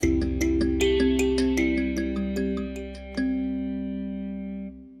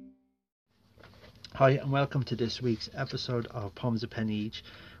Hi and welcome to this week's episode of Poems a Penny Each.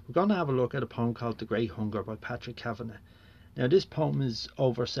 We're going to have a look at a poem called The Great Hunger by Patrick Kavanagh. Now this poem is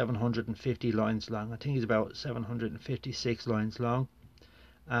over 750 lines long. I think it's about 756 lines long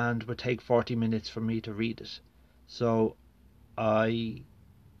and would take 40 minutes for me to read it. So I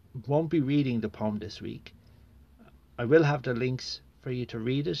won't be reading the poem this week. I will have the links for you to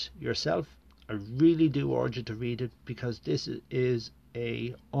read it yourself. I really do urge you to read it because this is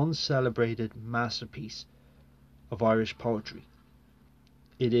a uncelebrated masterpiece of Irish poetry.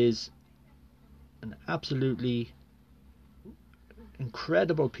 It is an absolutely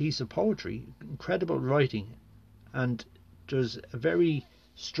incredible piece of poetry, incredible writing, and there's a very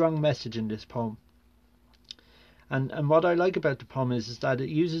strong message in this poem. And what I like about the poem is that it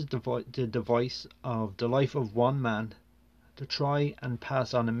uses the device of the life of one man to try and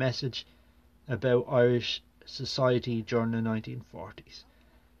pass on a message about Irish society during the 1940s.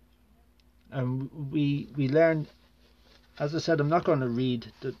 And we learn, as I said, I'm not going to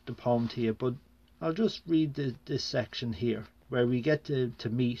read the poem to you, but I'll just read this section here where we get to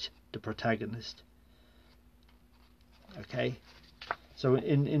meet the protagonist. Okay, so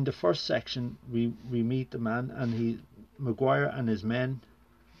in the first section we meet the man, and Maguire and his men,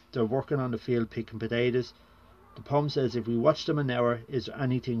 they're working on the field picking potatoes. The poem says, if we watch them an hour, is there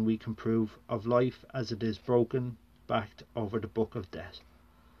anything we can prove of life as it is broken backed over the book of death?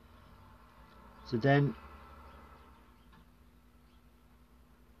 So then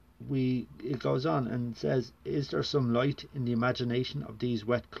it goes on and says, is there some light in the imagination of these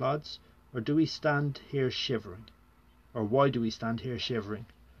wet clods, or do we stand here shivering? Or why do we stand here shivering?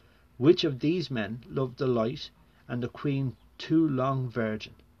 Which of these men loved the light and the queen too long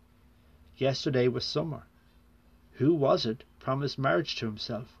virgin? Yesterday was summer. Who was it promised marriage to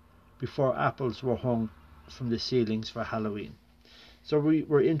himself before apples were hung from the ceilings for Halloween? So we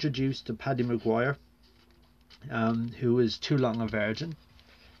were introduced to Paddy Maguire, who is too long a virgin,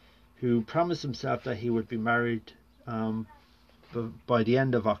 who promised himself that he would be married by the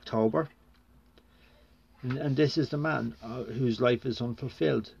end of October. And this is the man whose life is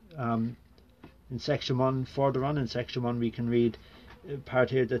unfulfilled. In section 1, further on in section 1, we can read a part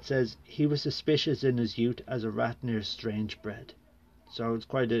here that says, he was suspicious in his youth as a rat near strange bread. So it's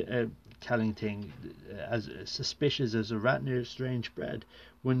quite a telling thing, as suspicious as a rat near strange bread,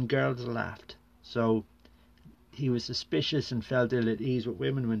 when girls laughed. So he was suspicious and felt ill at ease with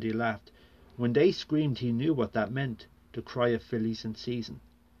women when they laughed. When they screamed, he knew what that meant, to cry of fillies in season.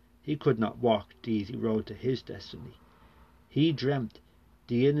 He could not walk the easy road to his destiny. He dreamt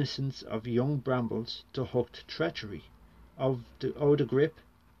the innocence of young brambles to hooked treachery, of the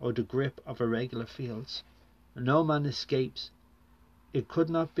grip of irregular fields. No man escapes. It could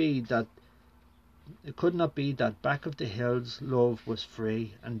not be that back of the hills love was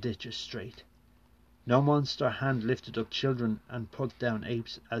free and ditches straight. No monster hand lifted up children and put down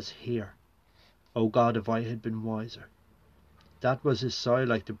apes as here. O God, if I had been wiser. That was his sigh,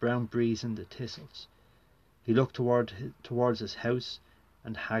 like the brown breeze in the thistles. He looked towards his house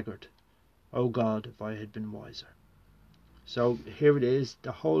and haggard. O God, if I had been wiser. So here it is.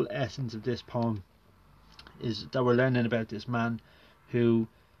 The whole essence of this poem is that we're learning about this man who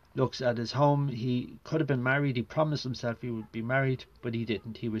looks at his home. He could have been married. He promised himself he would be married, but he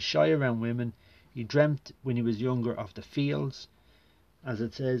didn't. He was shy around women. He dreamt when he was younger of the fields, as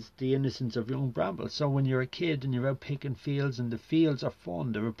it says, the innocence of young brambles. So when you're a kid and you're out picking fields, and the fields are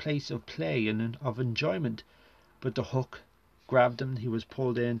fun, they're a place of play and of enjoyment, but the hook grabbed him. He was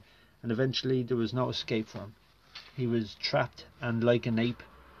pulled in, and eventually there was no escape for him. He was trapped, and like an ape,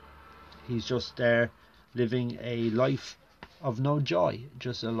 he's just there living a life of no joy,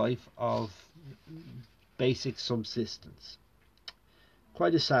 just a life of basic subsistence.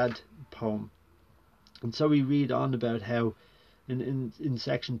 Quite a sad poem. And so we read on about how in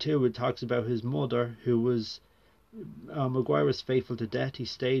section 2 it talks about his mother, who was Maguire was faithful to death. He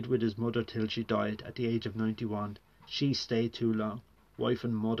stayed with his mother till she died at the age of 91. She stayed too long, wife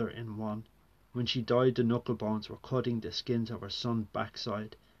and mother in one. When she died, the knuckle bones were cutting the skins of her son's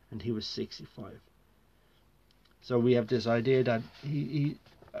backside, and he was 65. So we have this idea that he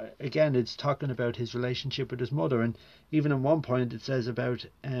again, it's talking about his relationship with his mother, and even at one point it says about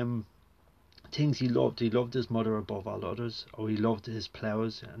things he loved. He loved his mother above all others. Oh, he loved his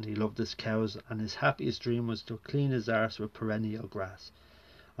ploughs and he loved his cows, and his happiest dream was to clean his arse with perennial grass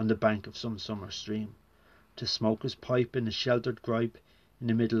on the bank of some summer stream, to smoke his pipe in a sheltered gripe in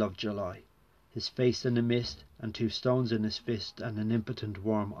the middle of July, his face in a mist, and 2 stones in his fist, and an impotent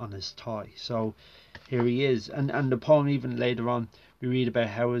worm on his thigh. So here he is. And the poem, even later on, we read about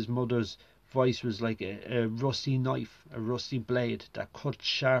how his mother's voice was like a rusty knife, a rusty blade that cut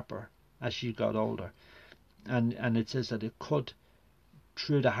sharper as she got older. And it says that it cut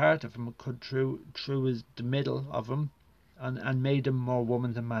through the heart of him, it cut through the middle of him, and made him more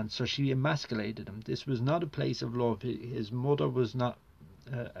woman than man. So she emasculated him. This was not a place of love. His mother was not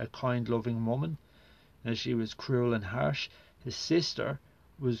a kind, loving woman. She was cruel and harsh. His sister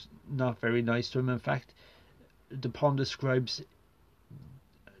was not very nice to him. In fact, the poem describes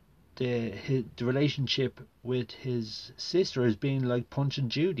the relationship with his sister as being like Punch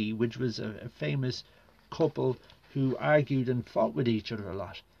and Judy, which was a famous couple who argued and fought with each other a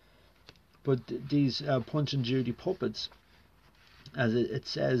lot. But these Punch and Judy puppets, as it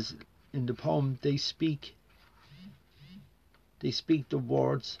says in the poem, they speak the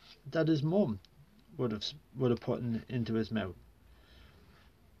words that his mum would have put into his mouth.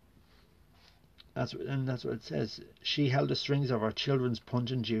 That's what it says. She held the strings of her children's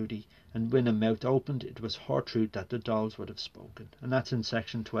Punch and Judy, and when a mouth opened, it was her truth that the dolls would have spoken. And that's in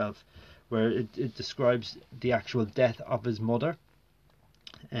section 12, where it describes the actual death of his mother.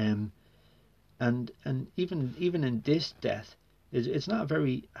 And even in this death, it's not a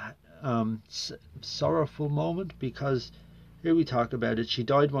very sorrowful moment, because here we talk about it. She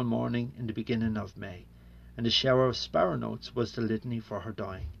died one morning in the beginning of May, and a shower of sparrow notes was the litany for her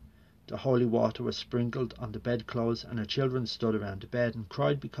dying. The holy water was sprinkled on the bedclothes, and her children stood around the bed and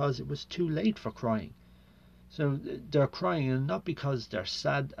cried because it was too late for crying. So they're crying, and not because they're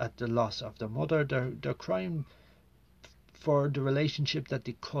sad at the loss of their mother. They're crying for the relationship that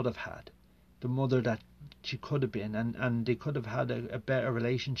they could have had, the mother that she could have been, and they could have had a better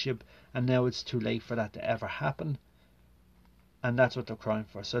relationship, and now it's too late for that to ever happen. And that's what they're crying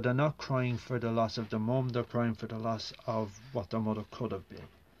for. So they're not crying for the loss of their mum, they're crying for the loss of what their mother could have been.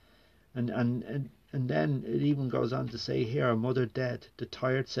 And then it even goes on to say here, a mother dead, the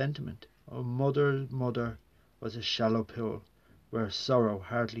tired sentiment. Oh, mother, mother was a shallow pool where sorrow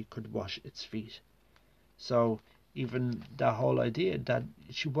hardly could wash its feet. So even that whole idea that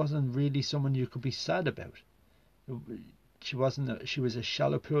she wasn't really someone you could be sad about. She was a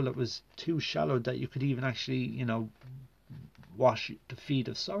shallow pool that was too shallow that you could even actually, wash the feet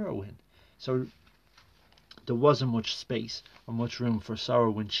of sorrow in. So there wasn't much space or much room for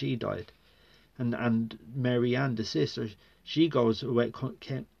sorrow when she died. And Mary Ann, the sister, she goes away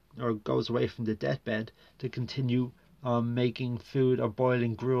from the deathbed to continue making food or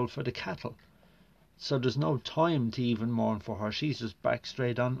boiling gruel for the cattle. So there's no time to even mourn for her. She's just back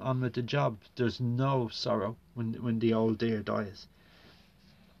straight on with the job. There's no sorrow when the old dear dies.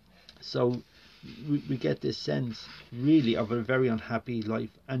 So we get this sense really of a very unhappy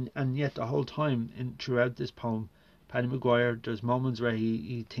life, and yet the whole time throughout this poem, Paddy Maguire, there's moments where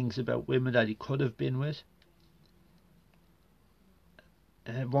he thinks about women that he could have been with.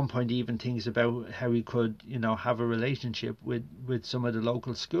 At one point he even thinks about how he could have a relationship with some of the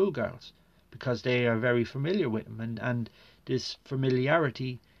local schoolgirls, because they are very familiar with him, and this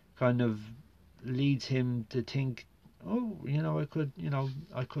familiarity kind of leads him to think, oh,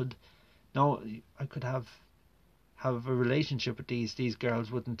 I could have a relationship with these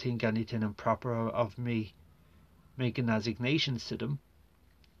girls, wouldn't think anything improper of me making assignations to them.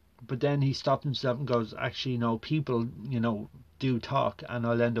 But then he stopped himself and goes, actually, no, people, do talk, and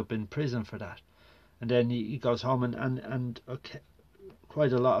I'll end up in prison for that. And then he goes home, and okay,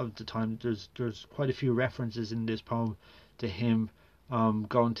 quite a lot of the time there's quite a few references in this poem to him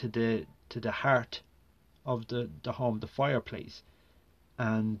going to the heart of the home, the fireplace,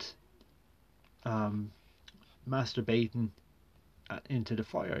 and masturbating into the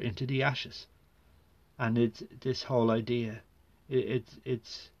fire, into the ashes. And it's this whole idea,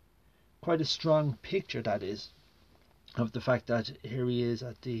 it's quite a strong picture, that is, of the fact that here he is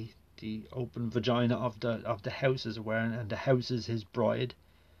at the open vagina of the house, as it were, and the house is his bride,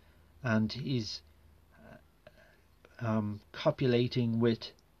 and he's copulating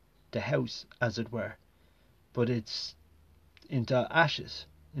with the house, as it were, but it's into ashes,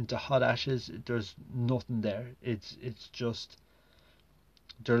 into hot ashes. There's nothing there. It's just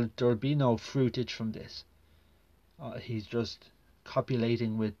there'll be no fruitage from this. He's just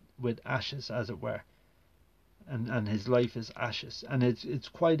copulating with ashes, as it were, and his life is ashes. And it's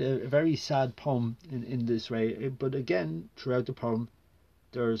quite a very sad poem in this way. But again, throughout the poem,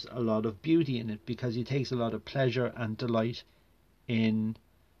 there's a lot of beauty in it, because he takes a lot of pleasure and delight in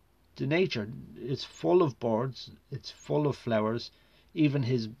the nature. It's full of birds, it's full of flowers. Even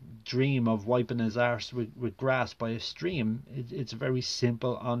his dream of wiping his arse with grass by a stream, it's a very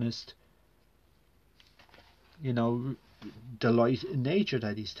simple, honest, delight in nature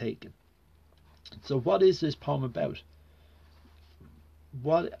that he's taken. So what is this poem about?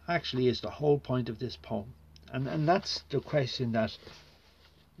 What actually is the whole point of this poem? And that's the question that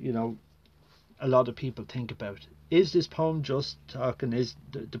a lot of people think about. Is this poem just talking, is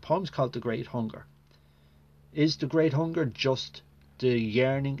the poem's called The Great Hunger. Is the Great Hunger just the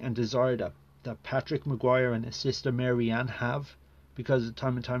yearning and desire that Patrick Maguire and his sister Mary Ann have? Because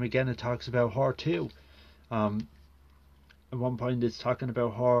time and time again it talks about her too. At one point it's talking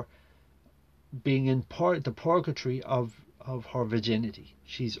about her being in the purgatory of her virginity.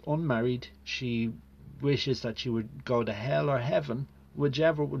 She's unmarried. She wishes that she would go to hell or heaven,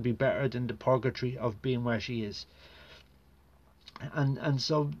 whichever would be better than the purgatory of being where she is. And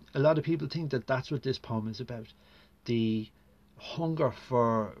so a lot of people think that that's what this poem is about. The hunger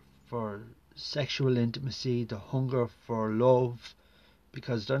for sexual intimacy, the hunger for love,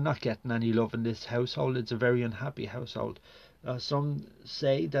 because they're not getting any love in this household. It's a very unhappy household. Some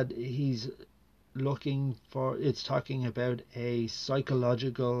say that he's looking for, it's talking about a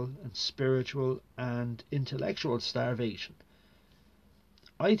psychological and spiritual and intellectual starvation.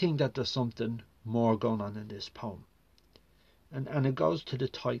 I think that there's something more going on in this poem. And it goes to the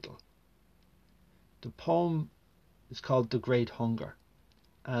title. The poem is called The Great Hunger,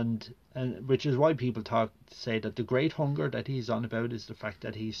 and which is why people say that the great hunger that he's on about is the fact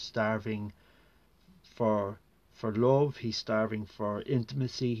that he's starving for love, he's starving for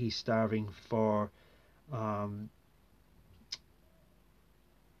intimacy, he's starving for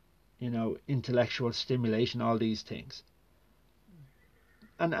intellectual stimulation, all these things.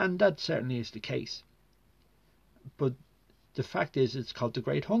 And that certainly is the case. But the fact is, it's called The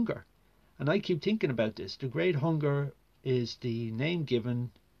Great Hunger. And I keep thinking about this. The Great Hunger is the name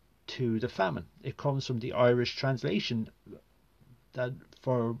given to the famine. It comes from the Irish translation that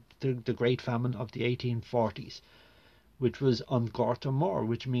for the Great Famine of the 1840s, which was on Gorta Moor,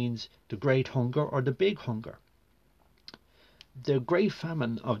 which means the Great Hunger or the Big Hunger. The Great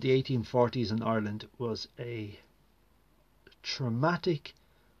Famine of the 1840s in Ireland was a traumatic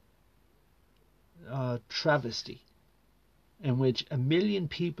travesty in which 1 million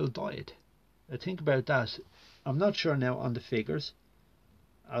people died. Think about that. I'm not sure now on the figures.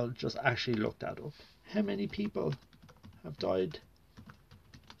 I'll just actually look that up. How many people have died?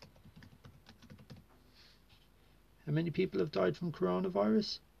 How many people have died from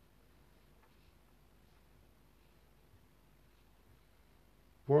coronavirus?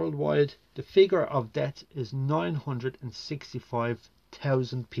 Worldwide, the figure of death is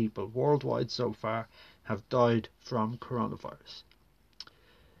 965,000 people worldwide so far have died from coronavirus.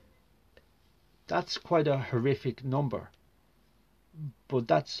 That's quite a horrific number, but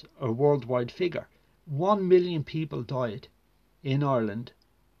that's a worldwide figure. 1 million people died in Ireland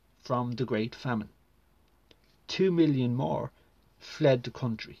from the Great Famine. 2 million more fled the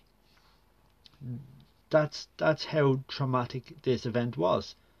country. That's how traumatic this event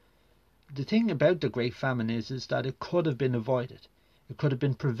was. The thing about the Great Famine is that it could have been avoided. It could have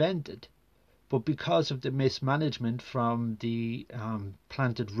been prevented. But because of the mismanagement from the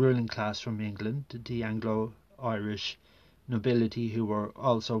planted ruling class from England, the Anglo-Irish nobility, who were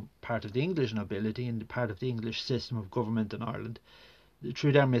also part of the English nobility and part of the English system of government in Ireland,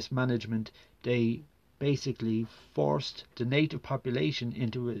 through their mismanagement, they basically forced the native population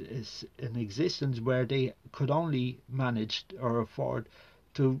into an existence where they could only manage or afford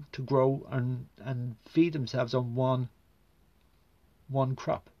to grow and feed themselves on one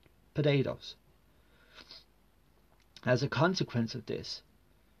crop, potatoes. As a consequence of this,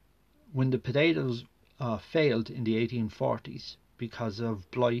 when the potatoes failed in the 1840s because of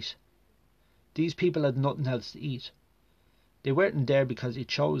blight, these people had nothing else to eat. They weren't there because they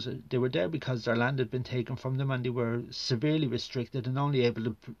chose it. They were there because their land had been taken from them and they were severely restricted and only able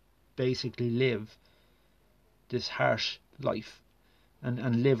to basically live this harsh life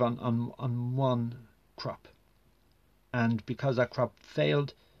and live on one crop. And because that crop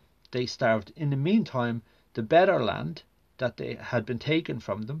failed, they starved. In the meantime, the better land that they had been taken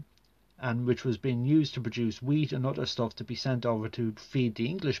from them, and which was being used to produce wheat and other stuff to be sent over to feed the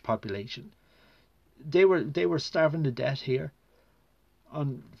English population, they were starving to death here,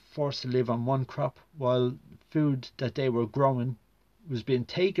 forced to live on one crop, while food that they were growing was being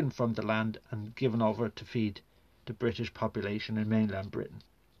taken from the land and given over to feed the British population in mainland Britain.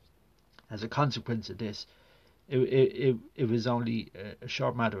 As a consequence of this, it was only a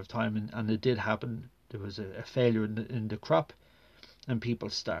short matter of time, and it did happen. There was a failure in the crop, and people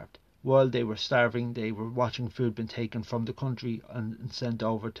starved. While they were starving, they were watching food being taken from the country and sent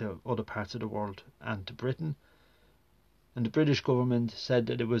over to other parts of the world and to Britain. And the British government said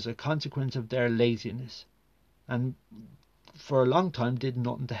that it was a consequence of their laziness, and for a long time did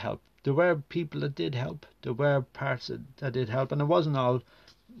nothing to help. There were people that did help. There were parts that did help, and it wasn't all,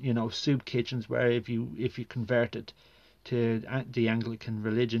 soup kitchens where if you converted to the Anglican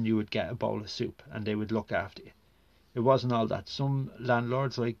religion, you would get a bowl of soup and they would look after you. It wasn't all that. Some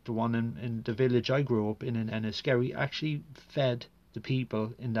landlords, like the one in the village I grew up in Enniskerry, actually fed the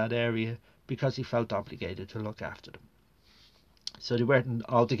people in that area because he felt obligated to look after them. So they weren't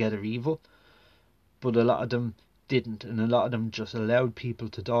altogether evil, but a lot of them didn't, and a lot of them just allowed people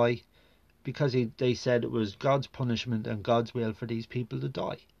to die because they said it was God's punishment and God's will for these people to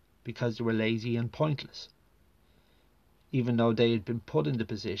die because they were lazy and pointless, even though they had been put in the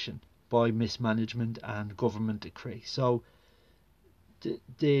position by mismanagement and government decree. So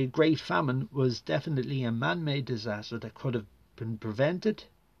the Great Famine was definitely a man-made disaster that could have been prevented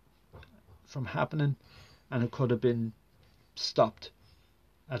from happening, and it could have been stopped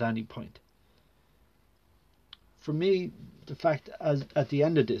at any point. For me, the fact at the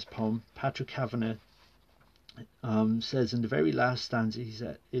end of this poem, Patrick Kavanagh says in the very last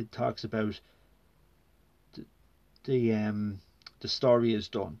stanza, it talks about the story is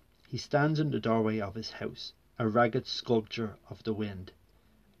done. He stands in the doorway of his house, a ragged sculpture of the wind.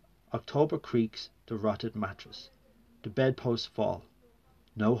 October creaks the rotted mattress. The bedposts fall.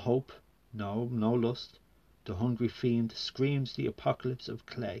 No hope, no lust. The hungry fiend screams the apocalypse of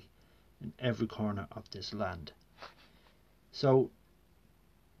clay in every corner of this land. So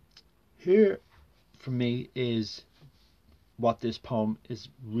here for me is what this poem is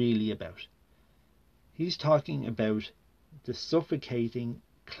really about. He's talking about the suffocating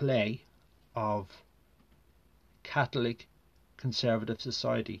clay of Catholic conservative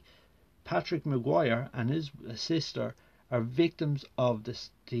society. Patrick Maguire and his sister are victims of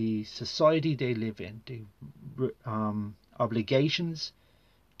the society they live in, the obligations,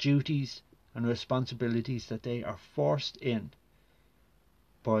 duties and responsibilities that they are forced in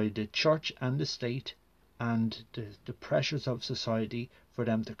by the church and the state, and the pressures of society for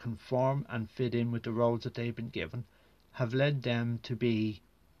them to conform and fit in with the roles that they've been given, have led them to be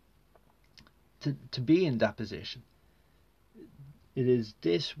in that position. It is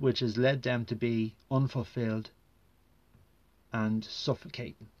this which has led them to be unfulfilled and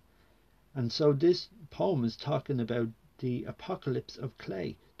suffocating. And so this poem is talking about the apocalypse of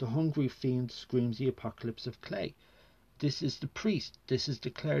clay. The hungry fiend screams the apocalypse of clay. This is the priest, this is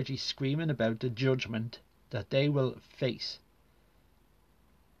the clergy screaming about the judgment that they will face.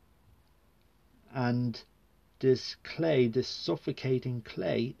 And this clay, this suffocating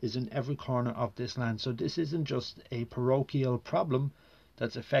clay, is in every corner of this land. So this isn't just a parochial problem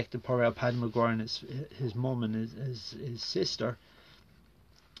that's affected poor old Paddy Maguire and his mum and his sister.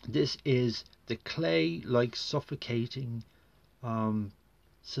 This is the clay-like suffocating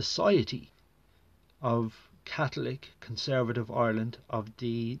society of Catholic conservative Ireland of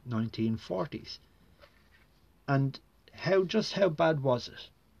the 1940s. And just how bad was it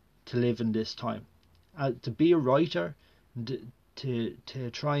to live in this time? To be a writer, to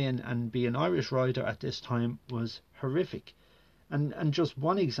try and be an Irish writer at this time was horrific. And just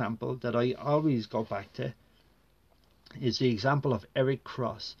one example that I always go back to is the example of Eric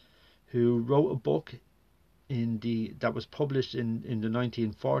Cross, who wrote a book that was published in the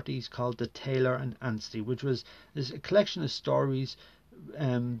 1940s called The Tailor and Anstey, which was a collection of stories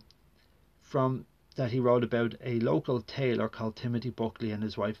from that he wrote about a local tailor called Timothy Buckley and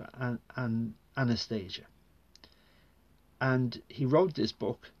his wife Anastasia. And he wrote this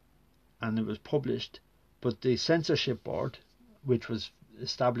book and it was published, but the censorship board, which was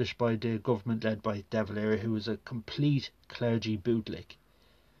established by the government led by De Valera, who was a complete clergy bootlick,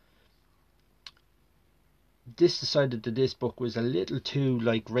 decided that this book was a little too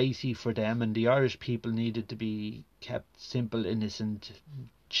racy for them, and the Irish people needed to be kept simple, innocent,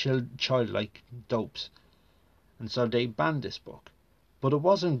 childlike dopes, and so they banned this book. But it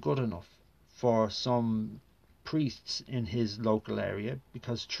wasn't good enough for some priests in his local area,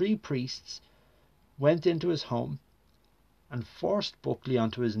 because 3 priests went into his home and forced Buckley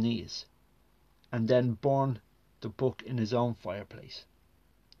onto his knees and then burned the book in his own fireplace.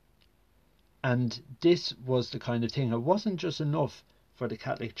 And this was the kind of thing. It wasn't just enough for the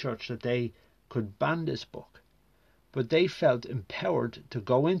Catholic Church that they could ban this book, but they felt empowered to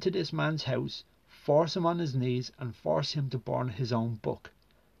go into this man's house, force him on his knees and force him to burn his own book.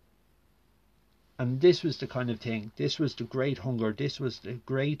 And this was the kind of thing. This was the great hunger. This was the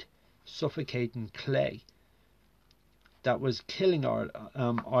great suffocating clay that was killing our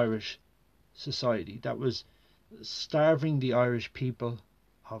Irish society, that was starving the Irish people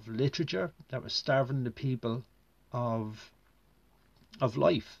of literature, that was starving the people of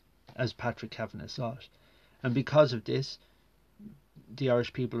life, as Patrick Kavanagh saw it. And because of this, the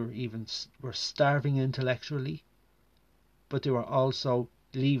Irish people were starving intellectually, but they were also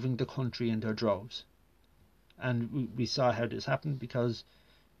leaving the country in their droves. And we saw how this happened because,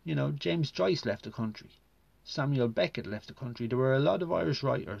 James Joyce left the country. Samuel Beckett left the country. There were a lot of Irish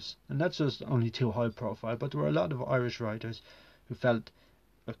writers, and that's just only too high profile, but there were a lot of Irish writers who felt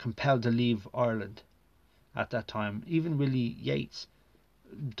compelled to leave Ireland at that time. Even Willie Yeats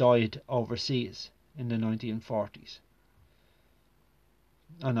died overseas in the 1940s.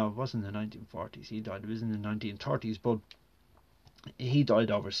 Oh no, it wasn't the 1940s he died, it was in the 1930s, but he died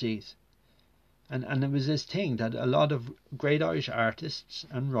overseas. And it was this thing that a lot of great Irish artists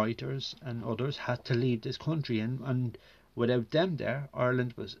and writers and others had to leave this country, and without them there,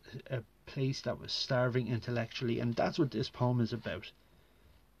 Ireland was a place that was starving intellectually, and that's what this poem is about.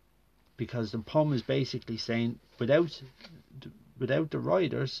 Because the poem is basically saying, without the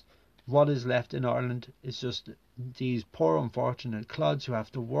writers, what is left in Ireland is just these poor unfortunate clods who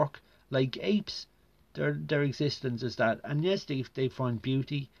have to work like apes. Their existence is that, and yes, they find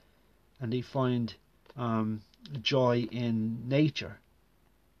beauty and they find joy in nature,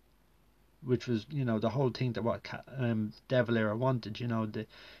 which was, the whole thing that what De Valera wanted.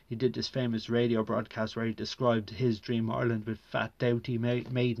 He did this famous radio broadcast where he described his dream Ireland with fat, doughty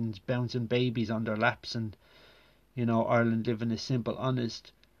maidens bouncing babies on their laps, and Ireland living a simple,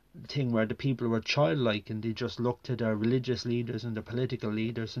 honest thing where the people were childlike and they just looked to their religious leaders and their political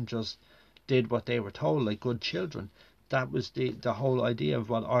leaders and just did what they were told like good children. That was the whole idea of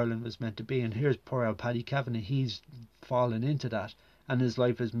what Ireland was meant to be. And here's poor old Paddy Kavanagh, he's fallen into that, and his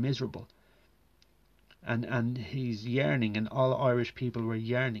life is miserable. And he's yearning, and all Irish people were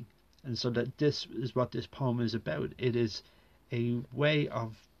yearning. And so that this is what this poem is about. It is a way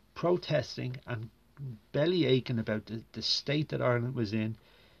of protesting and belly aching about the state that Ireland was in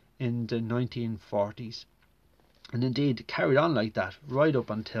the 1940s. And indeed carried on like that right up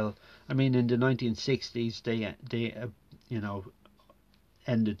until, in the 1960s they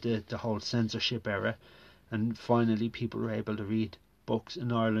ended the whole censorship era, and finally people were able to read books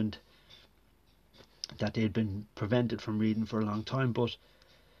in Ireland that they'd been prevented from reading for a long time. But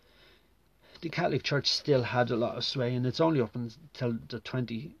the Catholic Church still had a lot of sway, and it's only up until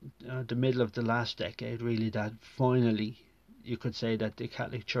the middle of the last decade really that finally you could say that the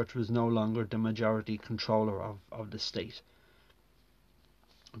Catholic Church was no longer the majority controller of the state.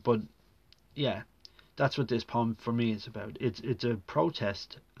 But yeah, that's what this poem for me is about. It's a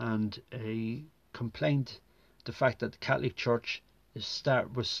protest and a complaint, the fact that the Catholic Church was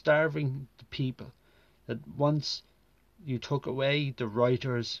starving the people, that once you took away the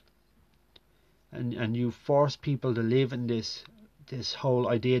writers and you forced people to live in this whole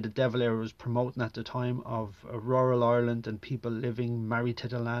idea that De Valera was promoting at the time of a rural Ireland and people living married to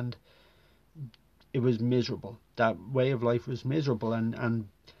the land, it was miserable. That way of life was miserable, and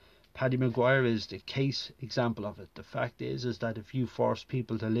Paddy Maguire is the case example of it. The fact is that if you force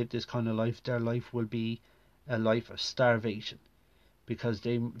people to live this kind of life, their life will be a life of starvation, because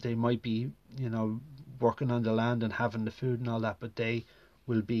they might be working on the land and having the food and all that, but they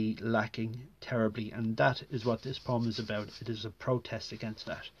will be lacking terribly, and that is what this poem is about. It is a protest against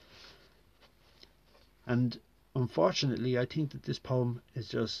that. And unfortunately, I think that this poem is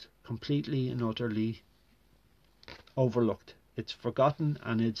just completely and utterly overlooked. It's forgotten,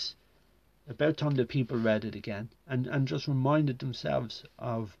 and it's about time that people read it again and just reminded themselves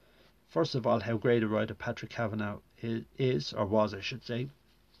of, first of all, how great a writer Patrick Kavanagh is, or was, I should say,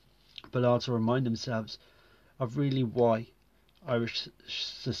 but also remind themselves of really why Irish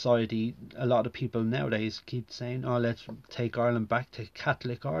society, a lot of people nowadays keep saying, let's take Ireland back to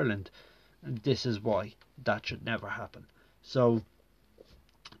Catholic Ireland, and this is why that should never happen. So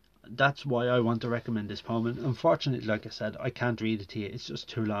that's why I want to recommend this poem, and unfortunately, like I said, I can't read it to you. It's just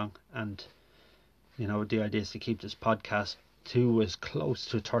too long, and the idea is to keep this podcast to as close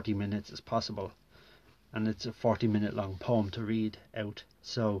to 30 minutes as possible, and it's a 40-minute long poem to read out.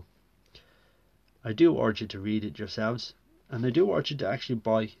 So I do urge you to read it yourselves. And I do urge you to actually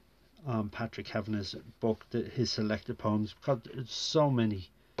buy Patrick Kavanagh's book, his selected poems, because there's so many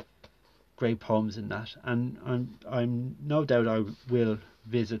great poems in that. And I'm no doubt I will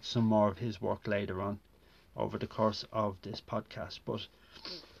visit some more of his work later on over the course of this podcast. But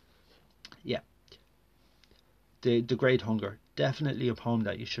yeah, the Great Hunger, definitely a poem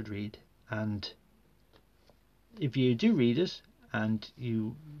that you should read. And if you do read it and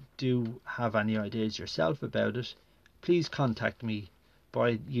you do have any ideas yourself about it, please contact me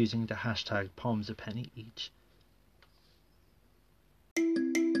by using the hashtag #PoemsAPennyEach.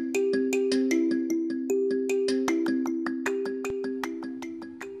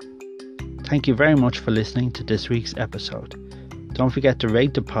 Thank you very much for listening to this week's episode. Don't forget to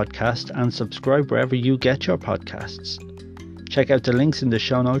rate the podcast and subscribe wherever you get your podcasts. Check out the links in the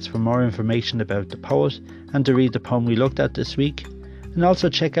show notes for more information about the poet and to read the poem we looked at this week, and also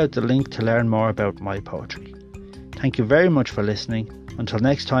check out the link to learn more about my poetry. Thank you very much for listening. Until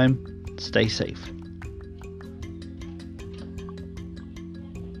next time, stay safe.